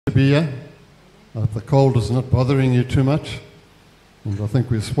to be here. I hope the cold is not bothering you too much. And I think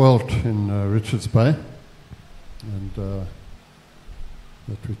we're spoilt in Richards Bay. And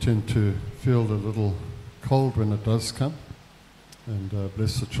that we tend to feel a little cold when it does come. And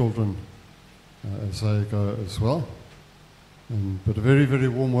bless the children as they go as well. But a very, very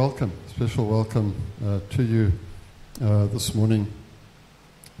warm welcome, special welcome to you this morning.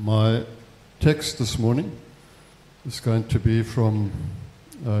 My text this morning is going to be from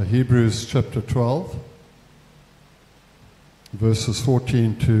Hebrews chapter 12, verses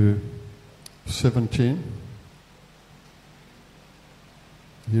 14 to 17.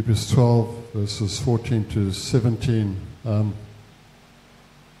 Hebrews 12, verses 14 to 17.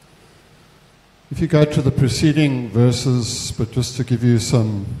 If you go to the preceding verses, but just to give you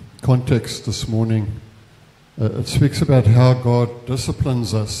some context this morning, it speaks about how God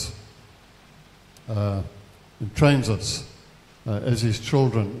disciplines us and trains us as His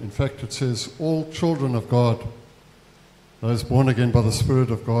children. In fact, it says all children of God, those born again by the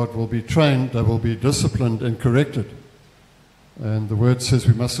Spirit of God, will be trained, they will be disciplined and corrected. And the Word says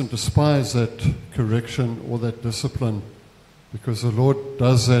we mustn't despise that correction or that discipline, because the Lord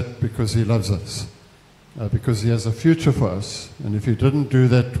does that because He loves us, because He has a future for us. And if He didn't do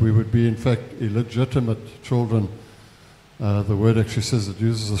that, we would be, in fact, illegitimate children. The Word actually says it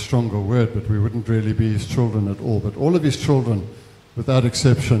uses a stronger word, but we wouldn't really be His children at all. But all of His children, without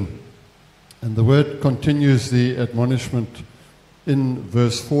exception. And the Word continues the admonishment in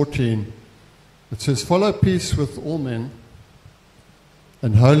verse 14. It says, "Follow peace with all men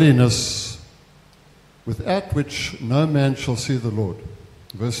and holiness, without which no man shall see the Lord."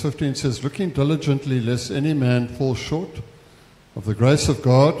 Verse 15 says, "Looking diligently lest any man fall short of the grace of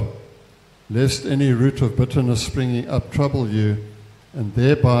God, lest any root of bitterness springing up trouble you, and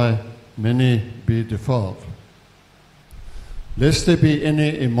thereby many be defiled. Lest there be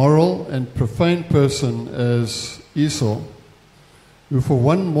any immoral and profane person as Esau, who for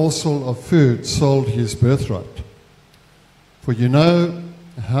one morsel of food sold his birthright. For you know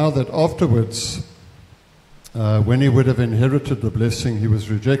how that afterwards, when he would have inherited the blessing, he was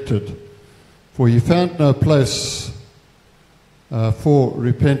rejected, for he found no place for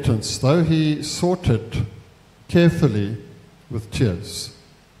repentance, though he sought it carefully with tears."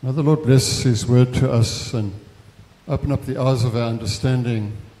 May the Lord bless His word to us and open up the eyes of our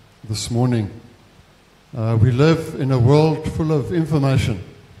understanding this morning. We live in a world full of information,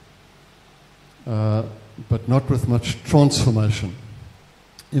 but not with much transformation.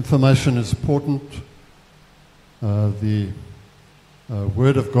 Information is important. The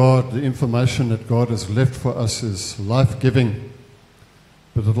Word of God, the information that God has left for us is life-giving,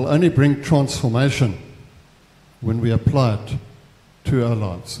 but it will only bring transformation when we apply it to our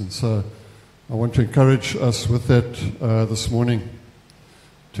lives. And so I want to encourage us with that this morning.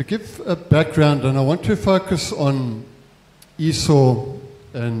 To give a background, and I want to focus on Esau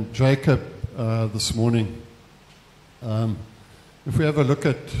and Jacob this morning. If we have a look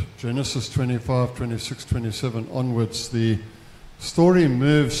at Genesis 25, 26, 27 onwards, the story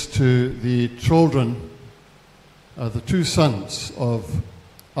moves to the children, the two sons of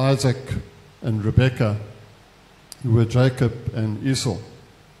Isaac and Rebekah, who were Jacob and Esau.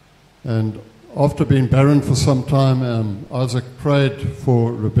 And after being barren for some time, Isaac prayed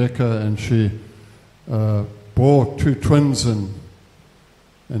for Rebekah, and she bore two twins, and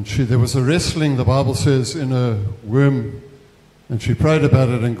there was a wrestling, the Bible says, in her womb. And she prayed about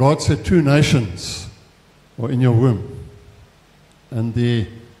it, and God said, "Two nations are in your womb, and the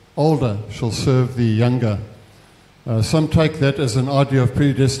older shall serve the younger." Some take that as an idea of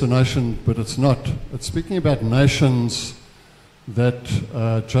predestination, but it's not. It's speaking about nations that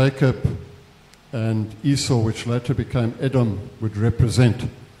Jacob and Esau, which later became Edom, would represent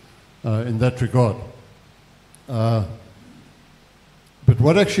in that regard. But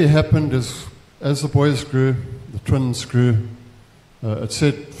what actually happened is, as the boys grew, the twins grew, it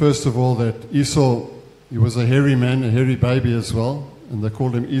said, first of all, that Esau, he was a hairy man, a hairy baby as well, and they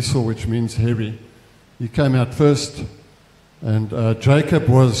called him Esau, which means hairy. He came out first, and Jacob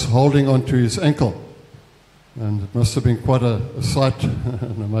was holding onto his ankle. And it must have been quite a sight,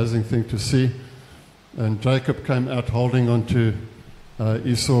 an amazing thing to see. And Jacob came out holding onto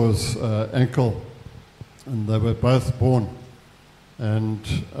Esau's ankle, and they were both born. And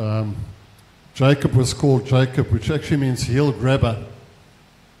Jacob was called Jacob, which actually means heel grabber,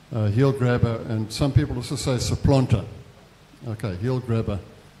 and some people also say supplanter. Okay, heel grabber.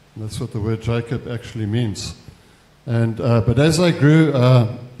 That's what the word Jacob actually means. And but as they grew,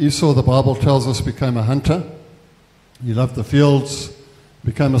 Esau, the Bible tells us, became a hunter. He loved the fields,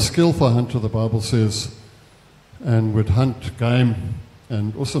 became a skillful hunter, the Bible says, and would hunt game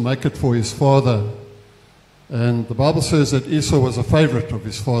and also make it for his father. And the Bible says that Esau was a favorite of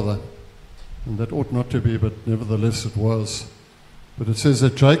his father. And that ought not to be, but nevertheless it was. But it says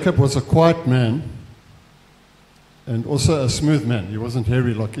that Jacob was a quiet man and also a smooth man. He wasn't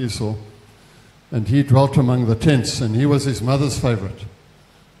hairy like Esau. And he dwelt among the tents, and he was his mother's favorite.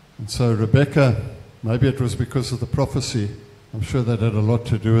 And so Rebekah, maybe it was because of the prophecy, I'm sure that had a lot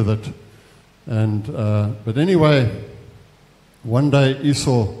to do with it. And but anyway, one day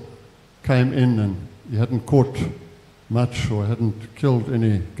Esau came in, and he hadn't caught much or hadn't killed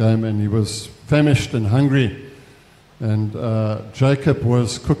any game, and he was famished and hungry. And Jacob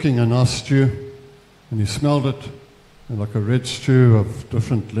was cooking a nice stew, and he smelled it, like a red stew of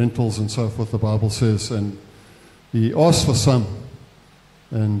different lentils and so forth, the Bible says, and he asked for some.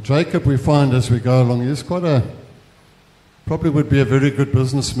 And Jacob, we find as we go along, he's probably would be a very good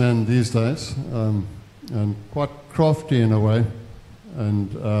businessman these days, and quite crafty in a way.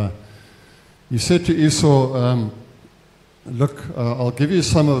 And he said to Esau, look, I'll give you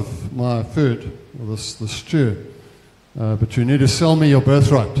some of my food, or the stew, but you need to sell me your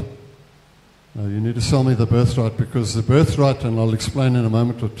birthright. You need to sell me the birthright, because the birthright, and I'll explain in a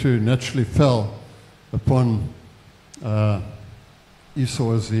moment or two, naturally fell upon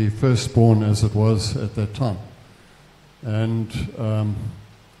Esau as the firstborn, as it was at that time. And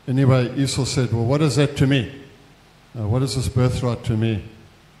anyway, Esau said, well, what is that to me? What is this birthright to me?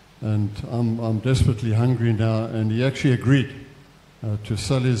 And I'm desperately hungry now. And he actually agreed to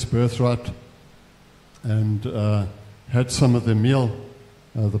sell his birthright and had some of the meal,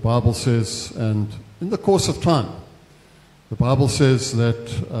 the Bible says. And in the course of time, the Bible says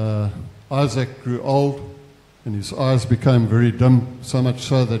that Isaac grew old and his eyes became very dim, so much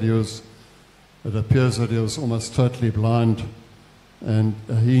so that it appears that he was almost totally blind. And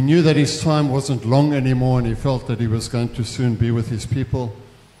he knew that his time wasn't long anymore, and he felt that he was going to soon be with his people.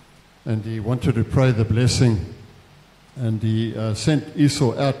 And he wanted to pray the blessing. And he sent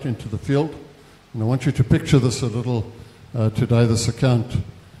Esau out into the field. And I want you to picture this a little today, this account.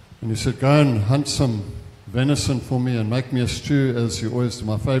 And he said, go and hunt some venison for me and make me a stew, as you always do,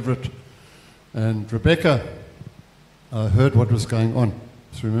 my favorite. And Rebekah heard what was going on.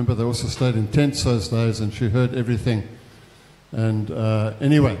 So remember, they also stayed in tents those days, and she heard everything. And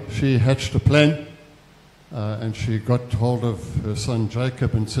anyway, she hatched a plan, and she got hold of her son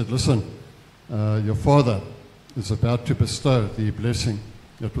Jacob and said, listen, your father is about to bestow the blessing.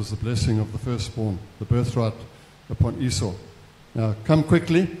 That was the blessing of the firstborn, the birthright, upon Esau. Now, come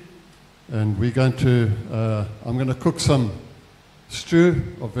quickly, and we're going to, I'm going to cook some stew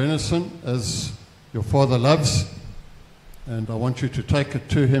of venison, as your father loves, and I want you to take it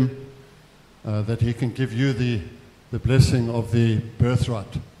to him, that he can give you the blessing of the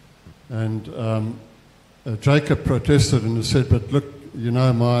birthright. And Jacob protested and said, but look, you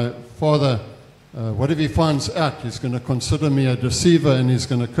know, my father, what if he finds out? He's going to consider me a deceiver, and he's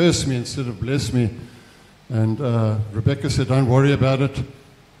going to curse me instead of bless me. And Rebekah said, don't worry about it.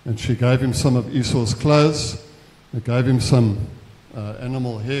 And she gave him some of Esau's clothes. They gave him some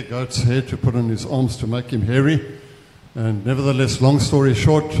animal hair, goat's hair, to put on his arms to make him hairy. And nevertheless, long story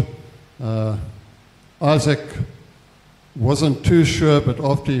short, Isaac wasn't too sure, but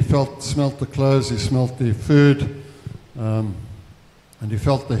after he smelt the clothes, he smelt the food, and he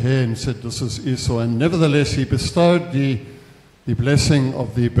felt the hair, and said, this is Esau. And nevertheless, he bestowed the blessing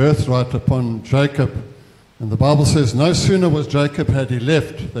of the birthright upon Jacob. And the Bible says, no sooner was Jacob had he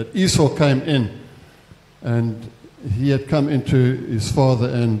left, that Esau came in, and he had come into his father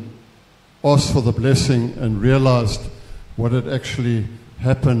and asked for the blessing, and realized what had actually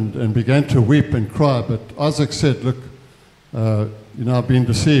happened, and began to weep and cry. But Isaac said, look, you know, I've been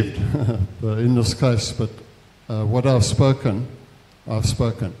deceived in this case, but what I've spoken, I've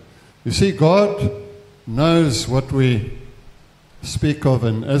spoken. You see, God knows what we speak of,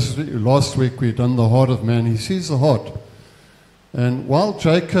 and as last week we done the heart of man, he sees the heart. And while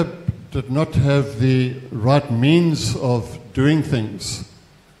Jacob did not have the right means of doing things,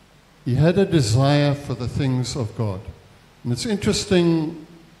 he had a desire for the things of God. And it's interesting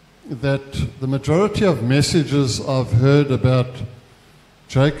that the majority of messages I've heard about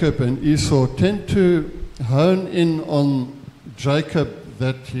Jacob and Esau tend to hone in on Jacob,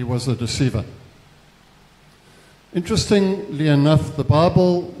 that he was a deceiver. Interestingly enough, the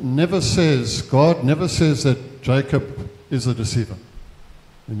Bible never says, God never says that Jacob is a deceiver.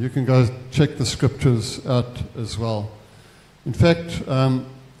 And you can go check the scriptures out as well. In fact,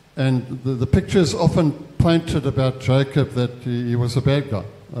 and the picture is often painted about Jacob that he was a bad guy.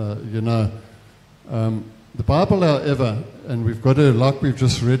 You know, The Bible, however, and we've got to, like we've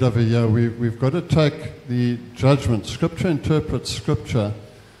just read over here, we've got to take the judgment. Scripture interprets Scripture.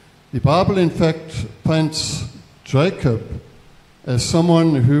 The Bible, in fact, paints Jacob as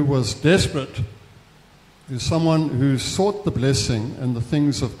someone who was desperate, as someone who sought the blessing and the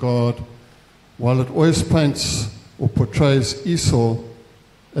things of God, while it always paints or portrays Esau,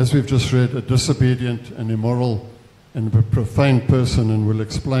 as we've just read, a disobedient and immoral and a profane person, and we'll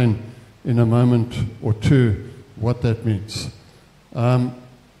explain in a moment or two what that means. I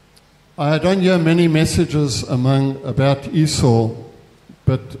don't hear many messages about Esau,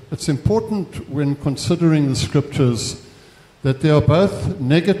 but it's important when considering the Scriptures that there are both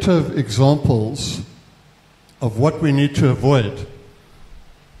negative examples of what we need to avoid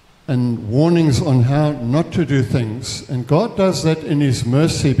and warnings on how not to do things. And God does that in His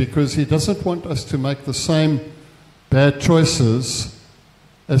mercy because He doesn't want us to make the same bad choices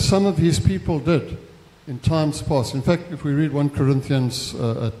as some of His people did in times past. In fact, if we read 1 Corinthians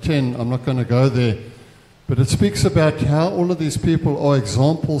 10, I'm not going to go there, but it speaks about how all of these people are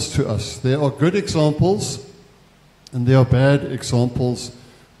examples to us. There are good examples and there are bad examples,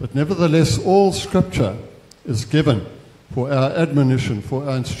 but nevertheless, all Scripture is given for our admonition, for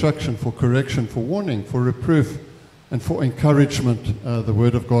our instruction, for correction, for warning, for reproof, and for encouragement, the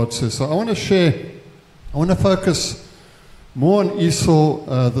Word of God says. So I want to focus more on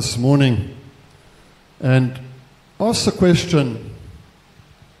Esau this morning and ask the question,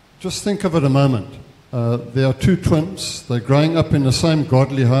 just think of it a moment. There are two twins. They're growing up in the same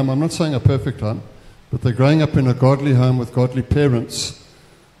godly home. I'm not saying a perfect home, but they're growing up in a godly home with godly parents.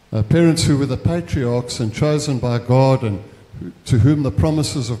 Parents who were the patriarchs and chosen by God, and to whom the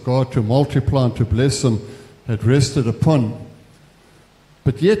promises of God to multiply and to bless them had rested upon.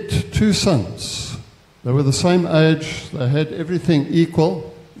 But yet, two sons. They were the same age. They had everything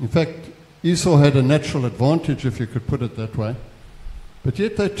equal. In fact, Esau had a natural advantage, if you could put it that way. But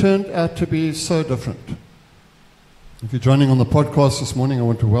yet they turned out to be so different. If you're joining on the podcast this morning, I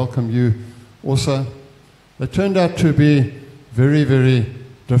want to welcome you also. They turned out to be very, very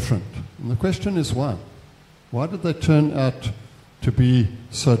different. And the question is why? Why did they turn out to be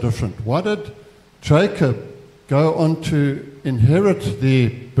so different? Why did Jacob go on to inherit the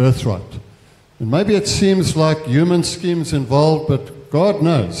birthright? And maybe it seems like human schemes involved, but God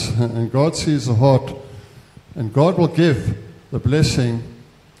knows, and God sees the heart, and God will give the blessing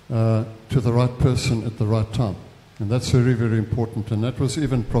to the right person at the right time. And that's very, very important. And that was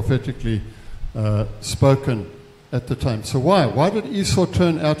even prophetically spoken at the time. So why? Why did Esau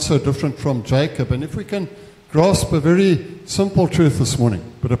turn out so different from Jacob? And if we can grasp a very simple truth this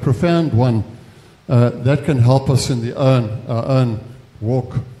morning, but a profound one, that can help us in our own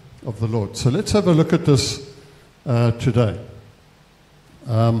walk of the Lord. So let's have a look at this today.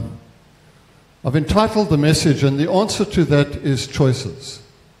 I've entitled the message, and the answer to that is choices.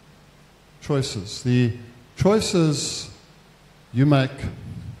 Choices. The choices you make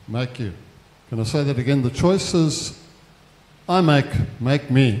you. Can I say that again? The choices I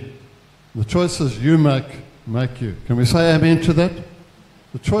make me. The choices you make you. Can we say amen to that?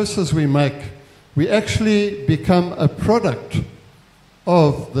 The choices we make, we actually become a product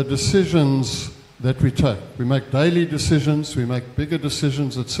of the decisions that we take. We make daily decisions, we make bigger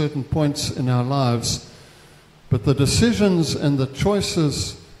decisions at certain points in our lives, but the decisions and the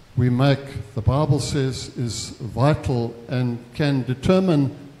choices we make, the Bible says, is vital and can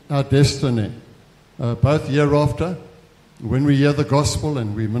determine our destiny, both hereafter, when we hear the gospel,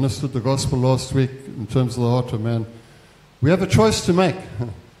 and we ministered the gospel last week in terms of the heart of man. We have a choice to make.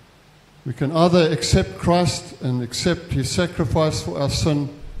 We can either accept Christ and accept His sacrifice for our sin,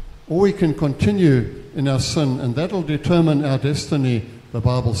 or we can continue in our sin, and that will determine our destiny, the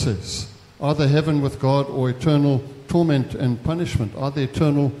Bible says. Either heaven with God or eternal torment and punishment, either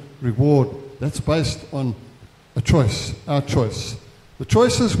eternal reward. That's based on a choice, our choice. The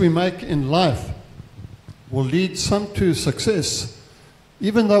choices we make in life will lead some to success,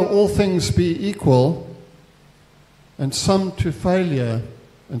 even though all things be equal, and some to failure,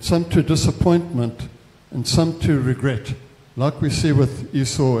 and some to disappointment, and some to regret, like we see with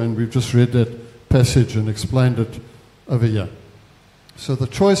Esau, and we've just read that passage and explained it over here. So the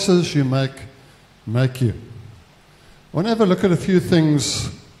choices you make you. I want to have a look at a few things,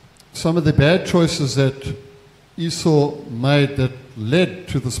 some of the bad choices that Esau made that led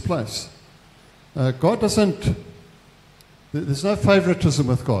to this place. God doesn't, there's no favoritism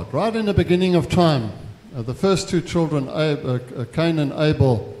with God. Right in the beginning of time, the first two children, Cain and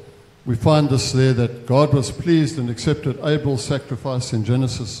Abel, we find this there, that God was pleased and accepted Abel's sacrifice in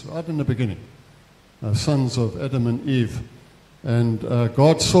Genesis, right in the beginning. Sons of Adam and Eve. And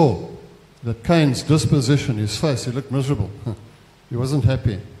God saw that Cain's disposition, his face, he looked miserable. He wasn't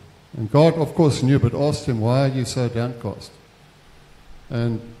happy. And God, of course, knew, but asked him, why are you so downcast?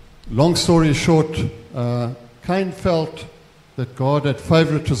 And long story short, Cain felt that God had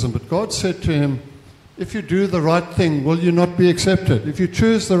favoritism, but God said to him, if you do the right thing, will you not be accepted? If you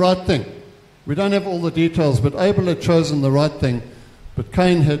choose the right thing. We don't have all the details, but Abel had chosen the right thing, but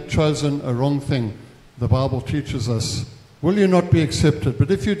Cain had chosen a wrong thing. The Bible teaches us, will you not be accepted?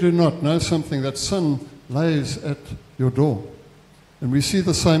 But if you do not, know something, that sin lays at your door. And we see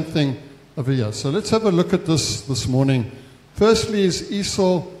the same thing over here. So let's have a look at this morning. Firstly is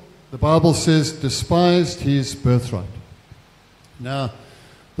Esau, the Bible says, despised his birthright. Now,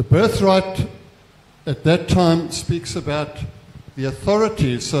 the birthright at that time speaks about the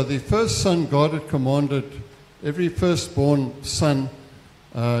authority. So the first son God had commanded, every firstborn son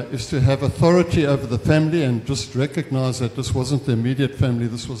is to have authority over the family, and just recognize that this wasn't the immediate family,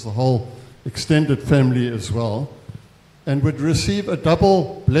 this was the whole extended family as well, and would receive a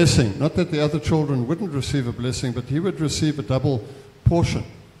double blessing. Not that the other children wouldn't receive a blessing, but he would receive a double portion.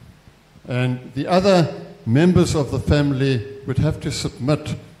 And the other members of the family would have to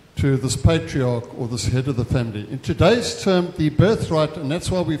submit to this patriarch or this head of the family. In today's term, the birthright, and that's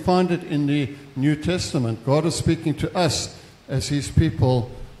why we find it in the New Testament, God is speaking to us as his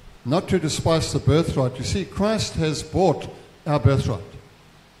people, not to despise the birthright. You see, Christ has bought our birthright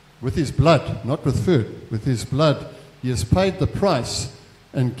with his blood, not with food. With his blood, he has paid the price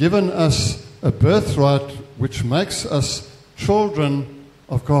and given us a birthright which makes us children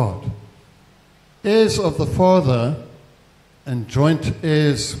of God, heirs of the Father and joint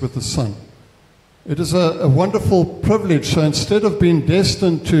heirs with the Son. It is a wonderful privilege. So instead of being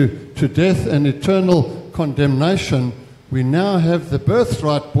destined to death and eternal condemnation, we now have the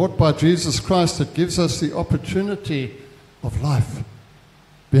birthright bought by Jesus Christ that gives us the opportunity of life.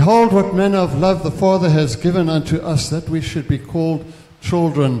 Behold, what manner of love the Father has given unto us, that we should be called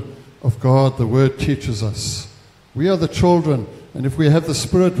children of God. The Word teaches us. We are the children, and if we have the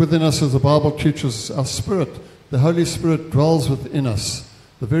Spirit within us, as the Bible teaches, our Spirit, the Holy Spirit dwells within us.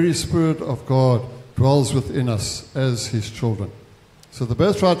 The very Spirit of God dwells within us as his children. So the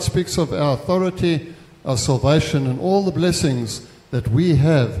birthright speaks of our authority, our salvation, and all the blessings that we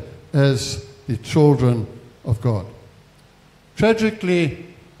have as the children of God. Tragically,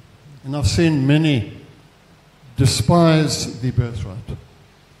 and I've seen many despise the birthright.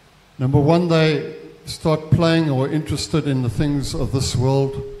 Number one, they start playing or interested in the things of this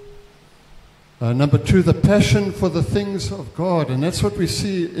world. Number two, the passion for the things of God. And that's what we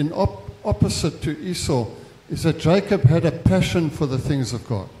see in opposite to Esau, is that Jacob had a passion for the things of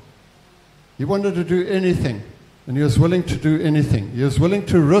God. He wanted to do anything, and he was willing to do anything. He was willing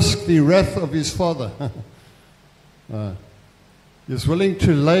to risk the wrath of his father. He was willing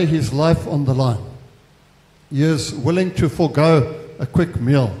to lay his life on the line. He is willing to forego a quick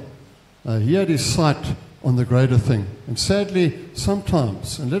meal. He had his sight on the greater thing. And sadly,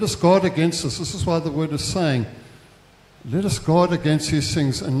 sometimes, and let us guard against this. This is why the Word is saying, let us guard against these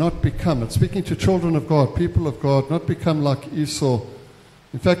things and not become, it's speaking to children of God, people of God, not become like Esau.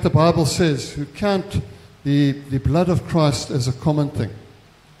 In fact, the Bible says, who count the blood of Christ as a common thing.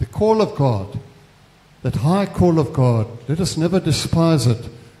 The call of God, that high call of God, let us never despise it.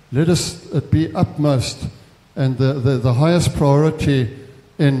 Let it be upmost and the highest priority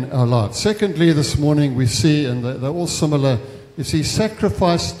in our lives. Secondly, this morning we see, and they're all similar, is he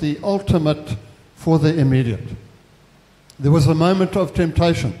sacrificed the ultimate for the immediate. There was a moment of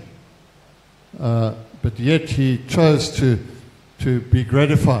temptation, but yet he chose to be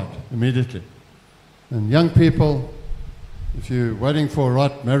gratified immediately. And young people, if you're waiting for a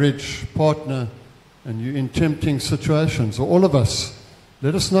right marriage partner and you're in tempting situations, or all of us,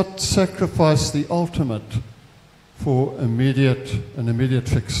 let us not sacrifice the ultimate for an immediate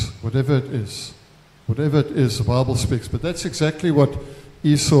fix, whatever it is. Whatever it is, the Bible speaks. But that's exactly what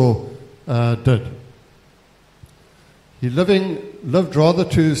Esau did. He lived rather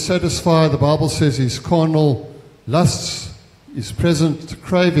to satisfy, the Bible says, his carnal lusts, his present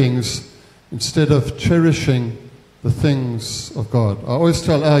cravings, instead of cherishing the things of God. I always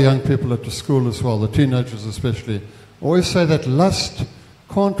tell our young people at the school as well, the teenagers especially, I always say that lust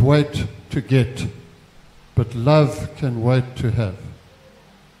can't wait to get, but love can wait to have.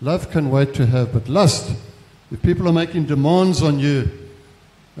 Love can wait to have, but lust, if people are making demands on you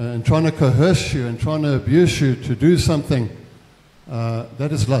and trying to coerce you and trying to abuse you to do something,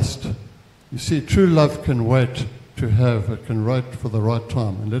 that is lust. You see, true love can wait to have. It can wait for the right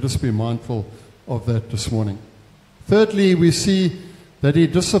time. And let us be mindful of that this morning. Thirdly, we see that he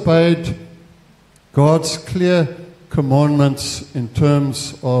disobeyed God's clear commandments in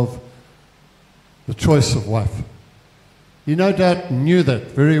terms of the choice of wife. He no doubt knew that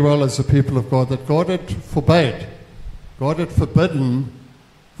very well as the people of God, that God had forbidden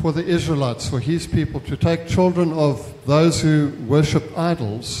for the Israelites, for his people, to take children of those who worshipped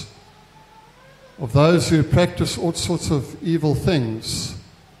idols, of those who practiced all sorts of evil things,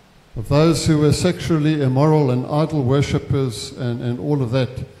 of those who were sexually immoral and idol worshippers and all of that.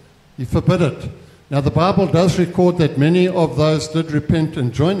 He forbid it. Now the Bible does record that many of those did repent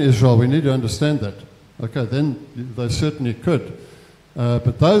and join Israel. We need to understand that. Okay, then they certainly could.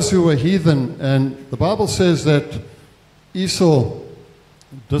 But those who were heathen, and the Bible says that Esau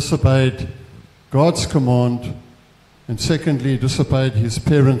disobeyed God's command, and secondly, disobeyed his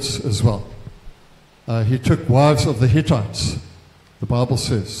parents as well. He took wives of the Hittites. The Bible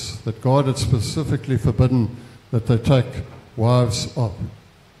says that God had specifically forbidden that they take wives of.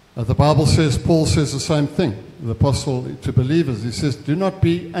 The Bible says, Paul says the same thing, the apostle to believers. He says, do not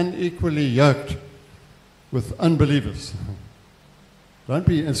be unequally yoked with unbelievers. Don't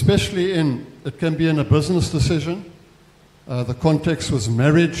be, especially it can be in a business decision. The context was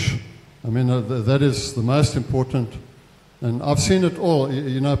marriage. I mean, that is the most important. And I've seen it all.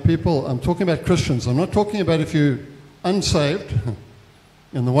 You know, people, I'm talking about Christians. I'm not talking about if you're unsaved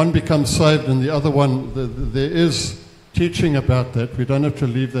and the one becomes saved and the other one, there is teaching about that. We don't have to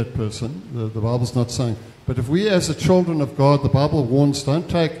leave that person. The Bible's not saying. But if we as the children of God, the Bible warns, don't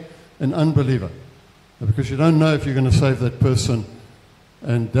take an unbeliever, because you don't know if you're going to save that person,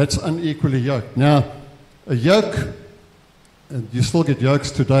 and that's unequally yoked. Now, a yoke, and you still get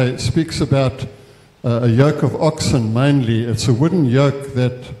yokes today, speaks about a yoke of oxen mainly. It's a wooden yoke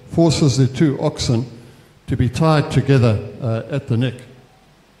that forces the two oxen to be tied together at the neck.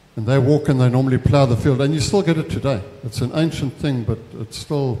 And they walk and they normally plow the field. And you still get it today. It's an ancient thing, but it's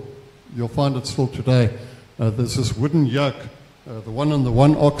still, you'll find it still today. There's this wooden yoke, the one on the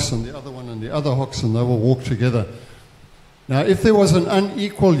one ox and the other one on the other ox, and they will walk together. Now, if there was an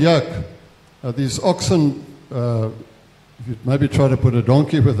unequal yoke, these oxen, if you maybe try to put a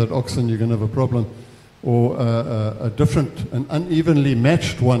donkey with that oxen, you're going to have a problem. Or an unevenly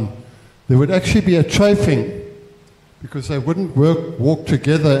matched one, there would actually be a chafing, because they wouldn't walk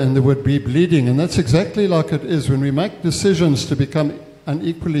together and there would be bleeding. And that's exactly like it is when we make decisions to become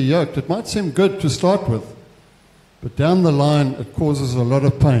unequally yoked. It might seem good to start with, but down the line it causes a lot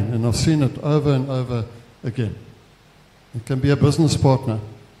of pain, and I've seen it over and over again. It can be a business partner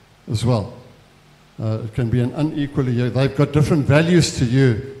as well. It can be an unequally yoked. They've got different values to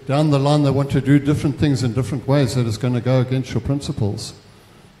you. Down the line they want to do different things in different ways that is going to go against your principles.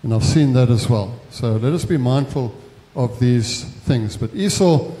 And I've seen that as well. So let us be mindful of these things. But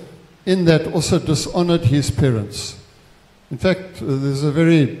Esau, in that, also dishonored his parents. In fact, there's a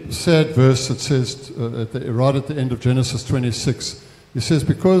very sad verse that says, right at the end of Genesis 26, he says,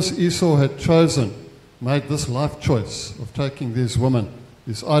 because Esau had made this life choice of taking these women,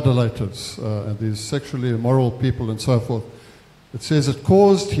 these idolaters, and these sexually immoral people and so forth, it says it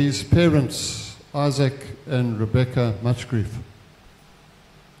caused his parents, Isaac and Rebekah, much grief.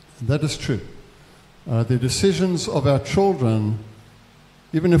 And that is true. The decisions of our children,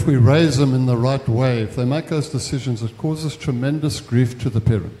 even if we raise them in the right way, if they make those decisions, it causes tremendous grief to the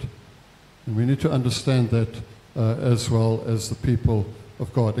parent. And we need to understand that as well as the people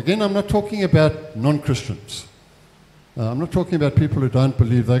of God. Again, I'm not talking about non-Christians. I'm not talking about people who don't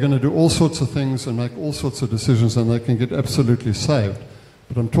believe. They're going to do all sorts of things and make all sorts of decisions, and they can get absolutely saved.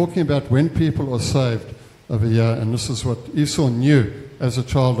 But I'm talking about when people are saved over here, and this is what Esau knew as a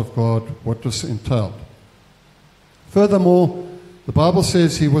child of God, what this entailed. Furthermore, the Bible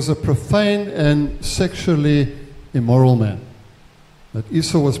says he was a profane and sexually immoral man. That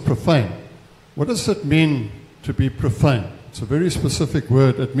Esau was profane. What does it mean to be profane? It's a very specific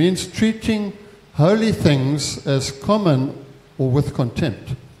word. It means treating holy things as common or with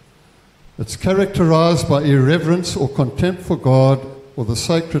contempt. It's characterized by irreverence or contempt for God or the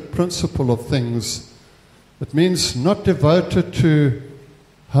sacred principle of things. It means not devoted to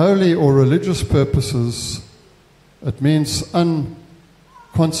holy or religious purposes. It means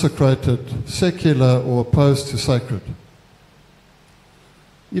unconsecrated, secular, or opposed to sacred.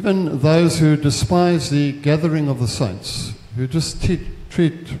 Even those who despise the gathering of the saints, who just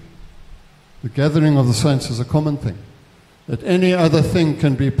treat the gathering of the saints as a common thing, that any other thing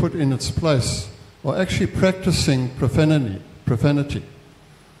can be put in its place, are actually practicing profanity.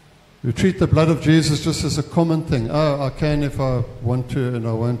 You treat the blood of Jesus just as a common thing. Oh, I can if I want to, and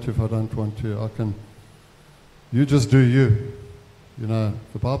I won't if I don't want to. I can. You just do you. You know,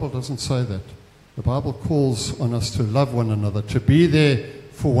 the Bible doesn't say that. The Bible calls on us to love one another, to be there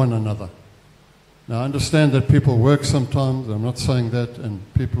for one another. Now, I understand that people work sometimes. I'm not saying that, and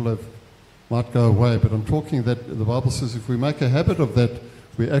people have might go away. But I'm talking that the Bible says if we make a habit of that,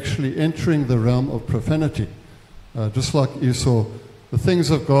 we're actually entering the realm of profanity. Just like Esau, the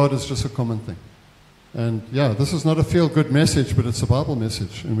things of God is just a common thing. And yeah, this is not a feel-good message, but it's a Bible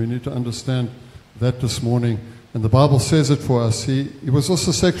message. And we need to understand that this morning. And the Bible says it for us. He was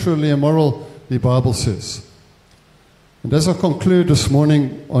also sexually immoral, the Bible says. And as I conclude this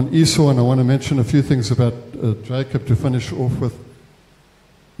morning on Esau, and I want to mention a few things about Jacob to finish off with,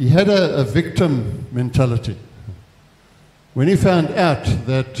 he had a victim mentality. When he found out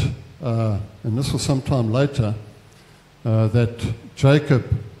that, and this was sometime later, that Jacob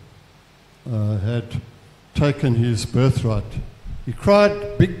had taken his birthright, he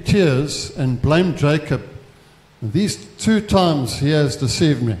cried big tears and blamed Jacob. These 2 times he has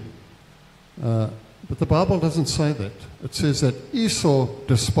deceived me. But the Bible doesn't say that. It says that Esau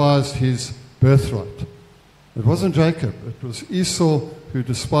despised his birthright. It wasn't Jacob. It was Esau who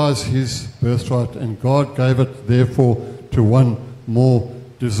despised his birthright, and God gave it, therefore, to one more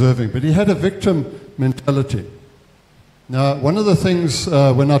deserving. But he had a victim mentality. Now, one of the things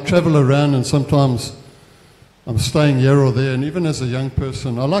when I travel around, and sometimes I'm staying here or there, and even as a young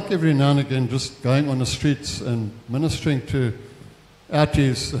person, I like every now and again just going on the streets and ministering to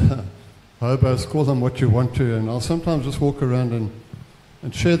outies, hobos, call them what you want to, and I'll sometimes just walk around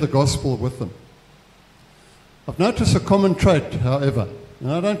and share the gospel with them. I've noticed a common trait, however,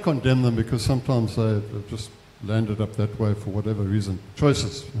 and I don't condemn them because sometimes they've just landed up that way for whatever reason,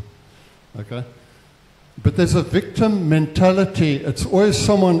 choices, okay? But there's a victim mentality. It's always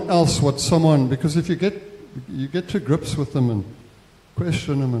someone else, because if you get to grips with them and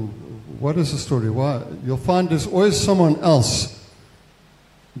question them and what is the story, why, you'll find there's always someone else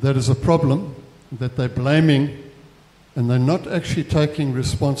that is a problem, that they're blaming, and they're not actually taking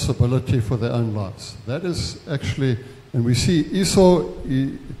responsibility for their own lives. That is actually, and we see Esau,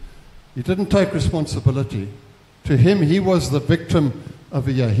 he didn't take responsibility. To him, he was the victim of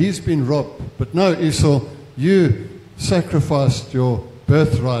a year. He's been robbed. But no, Esau, you sacrificed your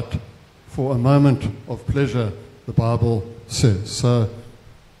birthright for a moment of pleasure, the Bible says. So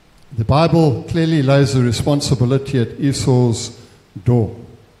the Bible clearly lays the responsibility at Esau's door.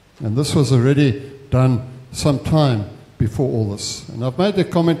 And this was already done some time before all this. And I've made the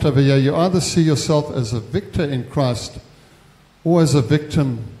comment over here, you either see yourself as a victor in Christ or as a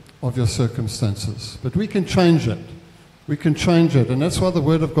victim of your circumstances. But we can change it. We can change it. And that's why the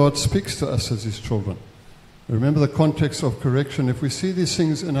Word of God speaks to us as His children. Remember the context of correction. If we see these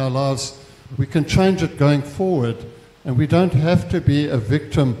things in our lives, we can change it going forward. And we don't have to be a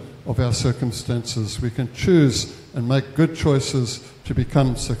victim of our circumstances. We can choose and make good choices to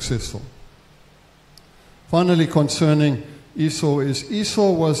become successful. Finally, concerning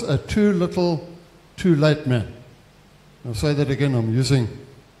Esau was a too little, too late man. I'll say that again. I'm using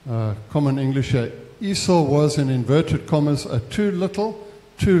common English here. Esau was, in inverted commas, a too little,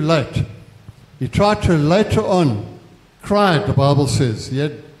 too late. He tried to later on, cried, the Bible says. He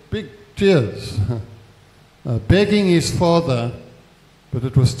had big tears, begging his father, but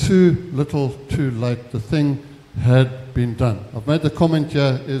it was too little, too late. The thing had been done. I've made the comment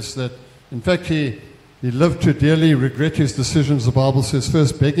here is that, in fact, he lived to dearly regret his decisions, the Bible says,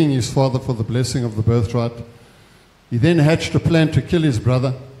 first begging his father for the blessing of the birthright. He then hatched a plan to kill his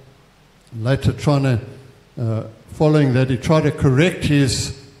brother. Later, following that, he tried to correct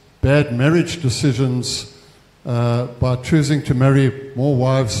his bad marriage decisions by choosing to marry more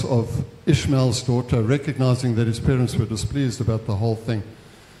wives of Ishmael's daughter, recognizing that his parents were displeased about the whole thing.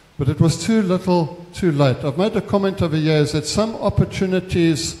 But it was too little, too late. I've made a comment over here is that some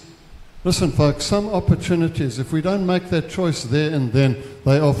opportunities, listen folks, some opportunities, if we don't make that choice there and then,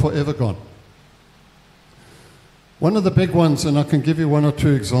 they are forever gone. One of the big ones, and I can give you one or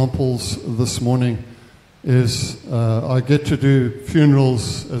two examples this morning, is I get to do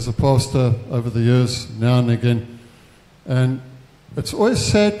funerals as a pastor over the years, now and again. And it's always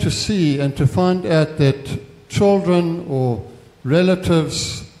sad to see and to find out that children or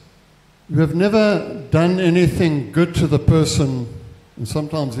relatives who have never done anything good to the person, and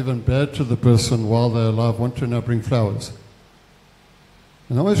sometimes even bad to the person while they're alive, want to now bring flowers.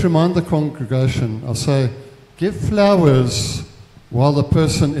 And I always remind the congregation, I'll say, give flowers while the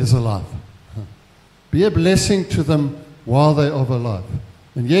person is alive. Be a blessing to them while they are alive.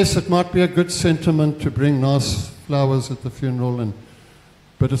 And yes, it might be a good sentiment to bring nice flowers at the funeral,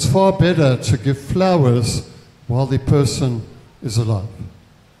 but it's far better to give flowers while the person is alive.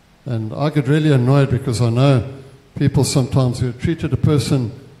 And I get really annoyed because I know people sometimes who have treated a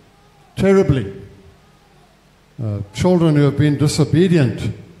person terribly, children who have been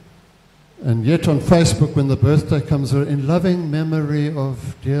disobedient, And yet on Facebook, when the birthday comes, in loving memory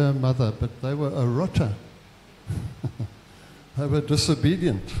of dear mother, but they were a rotter. They were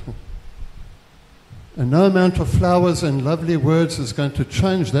disobedient. And no amount of flowers and lovely words is going to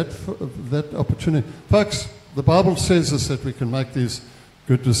change that opportunity. Folks, the Bible says us that we can make these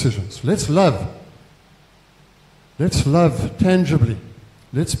good decisions. Let's love. Let's love tangibly.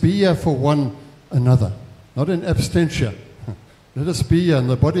 Let's be here for one another, not in absentia. Let us be here, and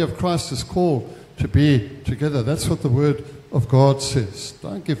the body of Christ is called to be together. That's what the Word of God says.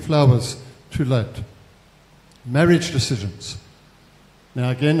 Don't give flowers too late. Marriage decisions. Now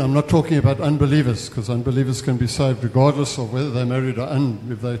again, I'm not talking about unbelievers, because unbelievers can be saved regardless of whether they're married or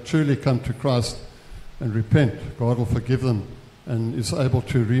if they truly come to Christ and repent, God will forgive them and is able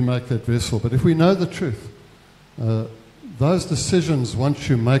to remake that vessel. But if we know the truth, those decisions, once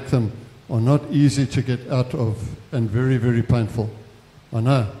you make them, are not easy to get out of and very, very painful. I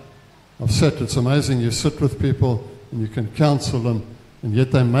know. I've sat, it's amazing, you sit with people and you can counsel them, and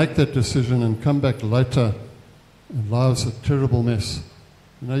yet they make that decision and come back later, and life's a terrible mess.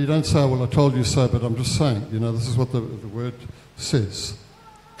 You know, you don't say, well, I told you so, but I'm just saying, you know, this is what the Word says.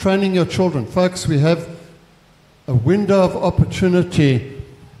 Training your children. Folks, we have a window of opportunity.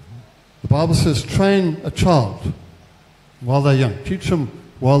 The Bible says, train a child while they're young. Teach them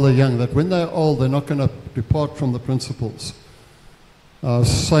while they're young, that when they're old, they're not going to depart from the principles. I was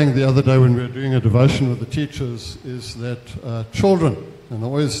saying the other day when we were doing a devotion with the teachers, is that children, and I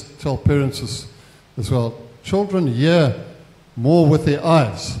always tell parents as well, children hear more with their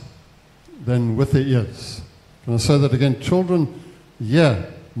eyes than with their ears. Can I say that again? Children hear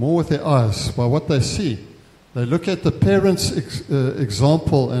more with their eyes by what they see. They look at the parents'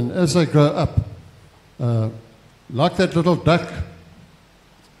 example, and as they grow up, like that little duck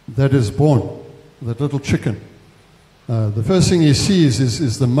that is born, that little chicken. The first thing he sees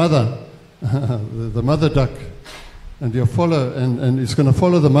is the mother, the mother duck, and he'll follow, and he's going to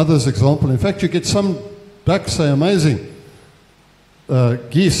follow the mother's example. In fact, you get some ducks, they're amazing.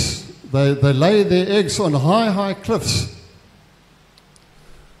 Geese, they lay their eggs on high cliffs,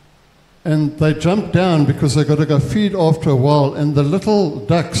 and they jump down because they've got to go feed after a while, and the little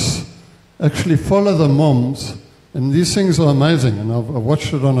ducks actually follow the moms. And these things are amazing, and I've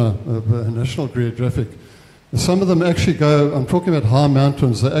watched it on a National Geographic. Some of them actually go, I'm talking about high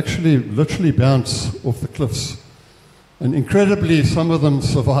mountains, they actually literally bounce off the cliffs. And incredibly, some of them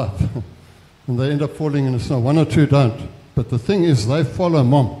survive. And they end up falling in the snow. One or two don't. But the thing is, they follow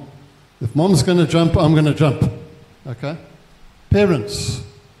mom. If mom's going to jump, I'm going to jump. Okay? Parents,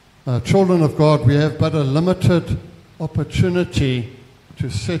 children of God, we have but a limited opportunity to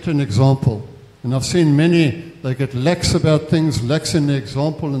set an example. And I've seen many, they get lax about things, lax in the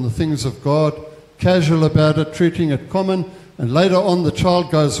example and the things of God, casual about it, treating it common, and later on the child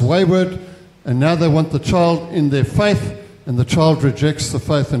goes wayward, and now they want the child in their faith, and the child rejects the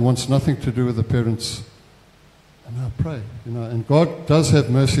faith and wants nothing to do with the parents. And I pray, you know, and God does have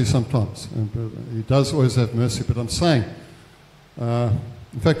mercy sometimes, and He does always have mercy, but I'm saying,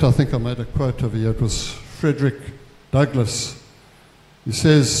 in fact, I think I made a quote over here. It was Frederick Douglass. He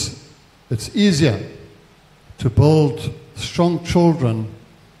says, it's easier to build strong children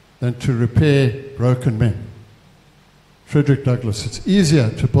than to repair broken men. Frederick Douglass. It's easier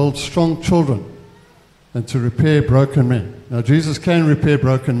to build strong children than to repair broken men. Now, Jesus can repair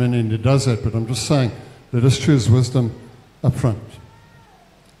broken men, and He does that, but I'm just saying, let us choose wisdom up front.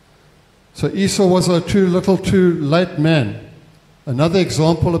 So Esau was a too little, too late man. Another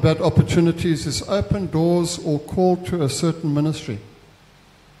example about opportunities is open doors or call to a certain ministry.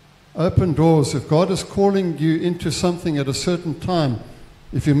 Open doors. If God is calling you into something at a certain time,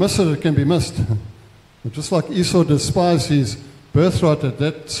 if you miss it, it can be missed. Just like Esau despised his birthright at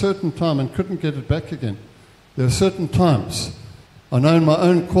that certain time and couldn't get it back again. There are certain times. I know in my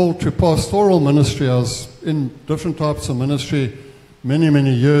own call to pastoral ministry, I was in different types of ministry many,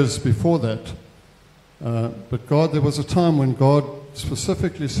 many years before that. But God, there was a time when God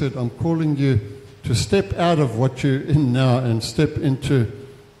specifically said, I'm calling you to step out of what you're in now and step into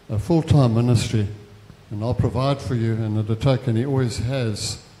a full-time ministry, and I'll provide for you, and it'll take, and He always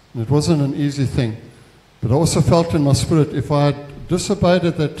has. And it wasn't an easy thing. But I also felt in my spirit, if I had disobeyed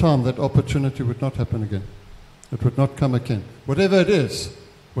at that time, that opportunity would not happen again. It would not come again. Whatever it is,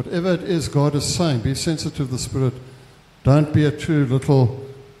 God is saying, be sensitive to the Spirit. Don't be a too little,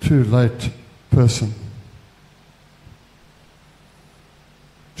 too late person.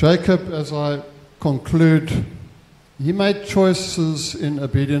 Jacob, as I conclude, he made choices in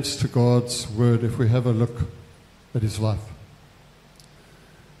obedience to God's word if we have a look at his life.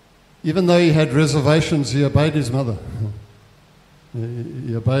 Even though he had reservations, he obeyed his mother.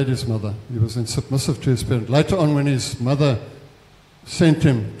 He obeyed his mother. He was submissive to his parent. Later on, when his mother sent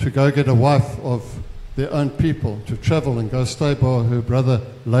him to go get a wife of their own people, to travel and go stay by her brother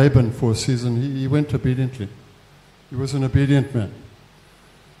Laban for a season, he went obediently. He was an obedient man.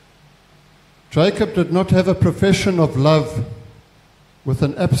 Jacob did not have a profession of love with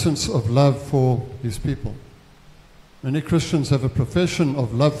an absence of love for his people. Many Christians have a profession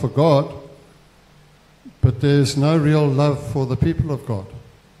of love for God, but there's no real love for the people of God.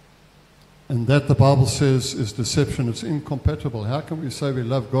 And that, the Bible says, is deception. It's incompatible. How can we say we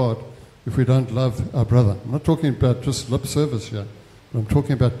love God if we don't love our brother? I'm not talking about just lip service here, but I'm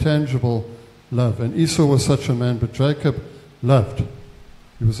talking about tangible love. And Esau was such a man, but Jacob loved.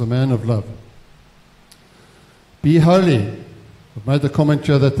 He was a man of love. Be holy. I've made the comment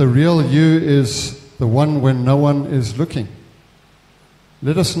here that the real you is the one when no one is looking.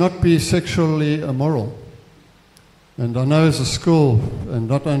 Let us not be sexually immoral. And I know as a school, and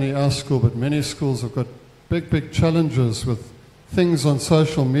not only our school, but many schools have got big challenges with things on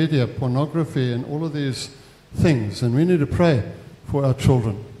social media, pornography, and all of these things. And we need to pray for our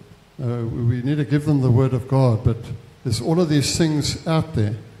children. We need to give them the Word of God. But there's all of these things out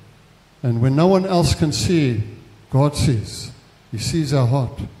there. And when no one else can see, God sees. He sees our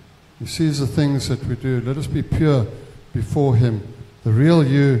heart. He sees the things that we do. Let us be pure before Him. The real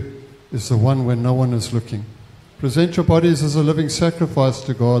you is the one when no one is looking. Present your bodies as a living sacrifice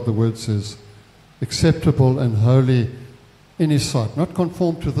to God, the Word says, acceptable and holy in His sight. Not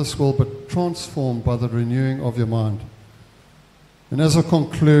conformed to this world, but transformed by the renewing of your mind. And as I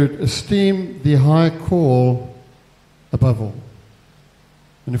conclude, esteem the high call above all.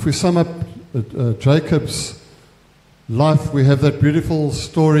 And if we sum up Jacob's life, we have that beautiful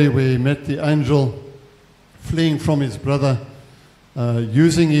story where he met the angel fleeing from his brother,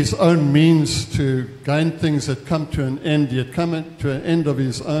 using his own means to gain things that come to an end. He had come to an end of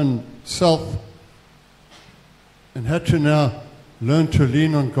his own self and had to now learn to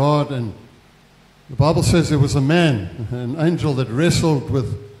lean on God. And the Bible says there was a man, an angel, that wrestled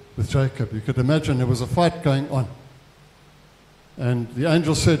with Jacob. You could imagine there was a fight going on. And the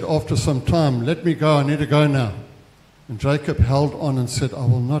angel said after some time, "Let me go, I need to go now." And Jacob held on and said, "I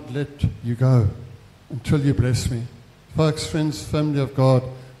will not let you go until you bless me." Folks, friends, family of God,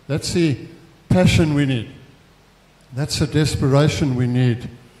 that's the passion we need. That's the desperation we need.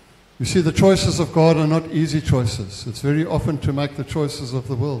 You see, the choices of God are not easy choices. It's very often to make the choices of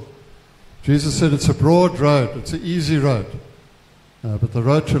the world. Jesus said it's a broad road, it's an easy road. But the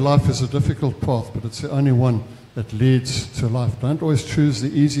road to life is a difficult path, but it's the only one that leads to life. Don't always choose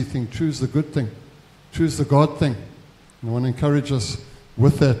the easy thing, choose the good thing. Choose the God thing. And I want to encourage us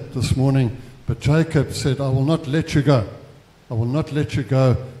with that this morning. But Jacob said, "I will not let you go. I will not let you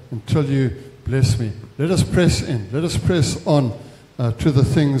go until you bless me." Let us press in. Let us press on to the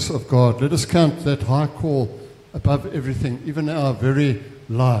things of God. Let us count that high call above everything, even our very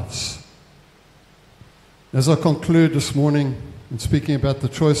lives. As I conclude this morning in speaking about the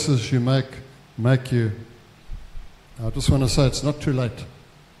choices you make you, I just want to say it's not too late.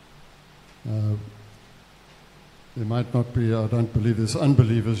 There might not be, I don't believe there's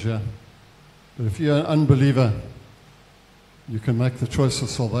unbelievers here. But if you're an unbeliever, you can make the choice of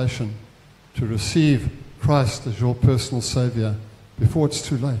salvation to receive Christ as your personal Savior before it's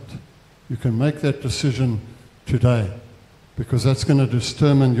too late. You can make that decision today, because that's going to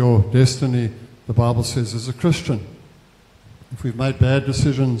determine your destiny, the Bible says, as a Christian. If we've made bad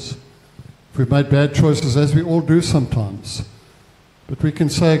decisions, if we've made bad choices, as we all do sometimes, but we can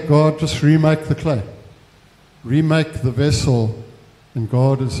say, "God, just remake the clay. Remake the vessel," and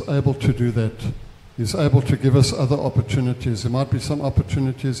God is able to do that. He's able to give us other opportunities. There might be some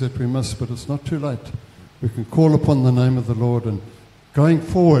opportunities that we miss, but it's not too late. We can call upon the name of the Lord, and going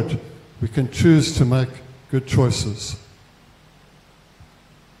forward, we can choose to make good choices.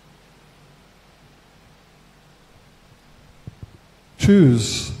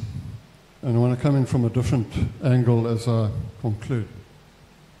 Choose, and I want to come in from a different angle as I conclude.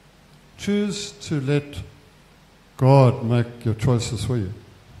 Choose to let God make your choices for you.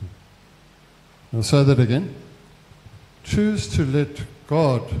 I'll say that again. Choose to let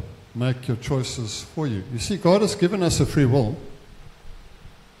God make your choices for you. You see, God has given us a free will,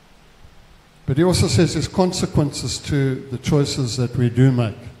 but He also says there's consequences to the choices that we do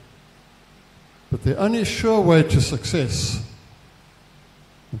make. But the only sure way to success,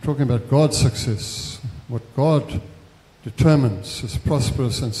 I'm talking about God's success, what God determines is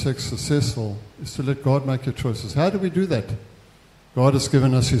prosperous and successful, is to let God make your choices. How do we do that? God has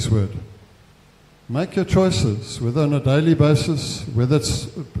given us His Word. Make your choices, whether on a daily basis, whether it's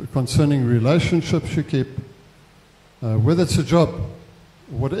concerning relationships you keep. whether it's a job,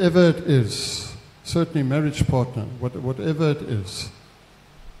 whatever it is, certainly marriage partner, whatever it is,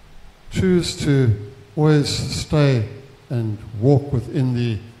 choose to always stay and walk within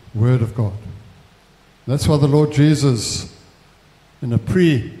the Word of God. That's why the Lord Jesus, in a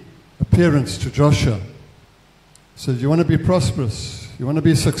pre-appearance to Joshua, said, you want to be prosperous, you want to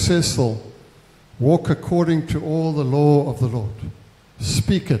be successful, walk according to all the law of the Lord.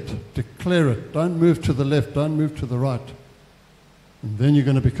 Speak it, declare it. Don't move to the left, don't move to the right. And then you're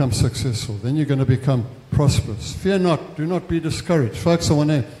going to become successful. Then you're going to become prosperous. Fear not, do not be discouraged. Folks, I want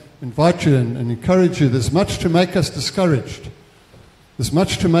to invite you and encourage you. There's much to make us discouraged. There's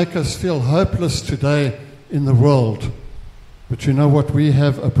much to make us feel hopeless today in the world. But you know what? We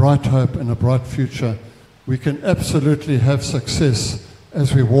have a bright hope and a bright future. We can absolutely have success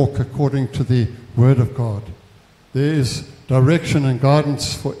as we walk according to the Word of God. There is direction and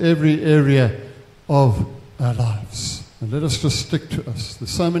guidance for every area of our lives. And let us just stick to us.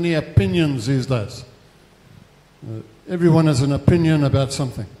 There's so many opinions these days. Everyone has an opinion about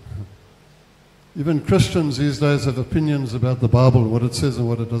something. Even Christians these days have opinions about the Bible, what it says and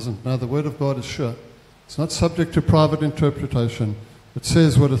what it doesn't. Now, the Word of God is sure. It's not subject to private interpretation. It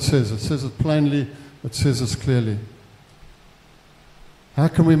says what it says. It says it plainly. It says it clearly. How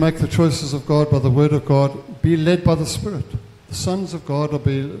can we make the choices of God by the Word of God? Be led by the Spirit. The sons of God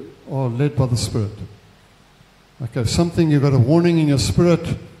are led by the Spirit. Okay, something, you've got a warning in your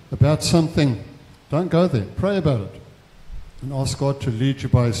spirit about something. Don't go there. Pray about it. And ask God to lead you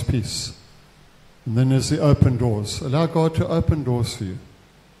by His peace. And then there's the open doors. Allow God to open doors for you.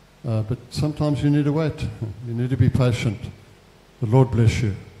 But sometimes you need to wait. You need to be patient. The Lord bless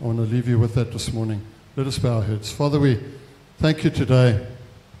you. I want to leave you with that this morning. Let us bow our heads. Father, we thank you today,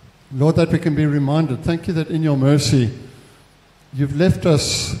 Lord, that we can be reminded. Thank you that in your mercy, you've left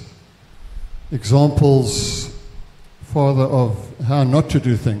us examples, Father, of how not to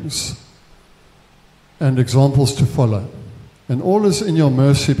do things and examples to follow. And all is in your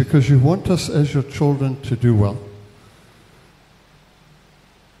mercy because you want us as your children to do well.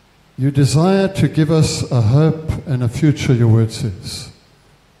 You desire to give us a hope and a future, your word says.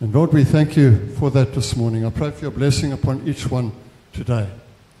 And Lord, we thank you for that this morning. I pray for your blessing upon each one today,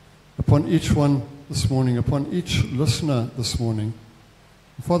 upon each one this morning, upon each listener this morning.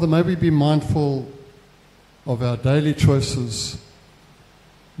 Father, may we be mindful of our daily choices.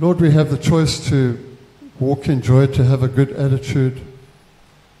 Lord, we have the choice to walk in joy, to have a good attitude.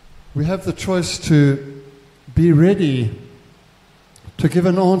 We have the choice to be ready to give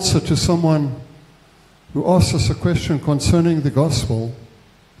an answer to someone who asks us a question concerning the gospel.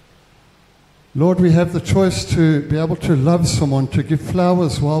 Lord, we have the choice to be able to love someone, to give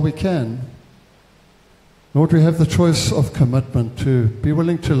flowers while we can. Lord, we have the choice of commitment, to be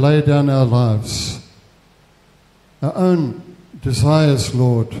willing to lay down our lives, our own desires,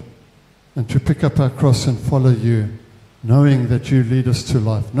 Lord, and to pick up our cross and follow you, knowing that you lead us to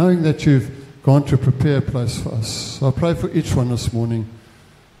life, knowing that you've gone to prepare a place for us. So I pray for each one this morning.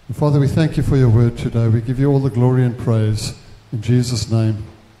 And Father, we thank you for your word today. We give you all the glory and praise. In Jesus' name,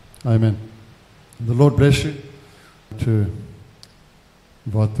 amen. And the Lord bless you. To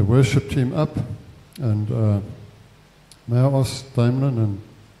invite the worship team up. And may I ask Damon and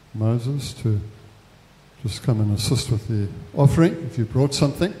Moses to just come and assist with the offering. If you brought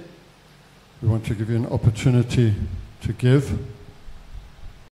something, we want to give you an opportunity to give.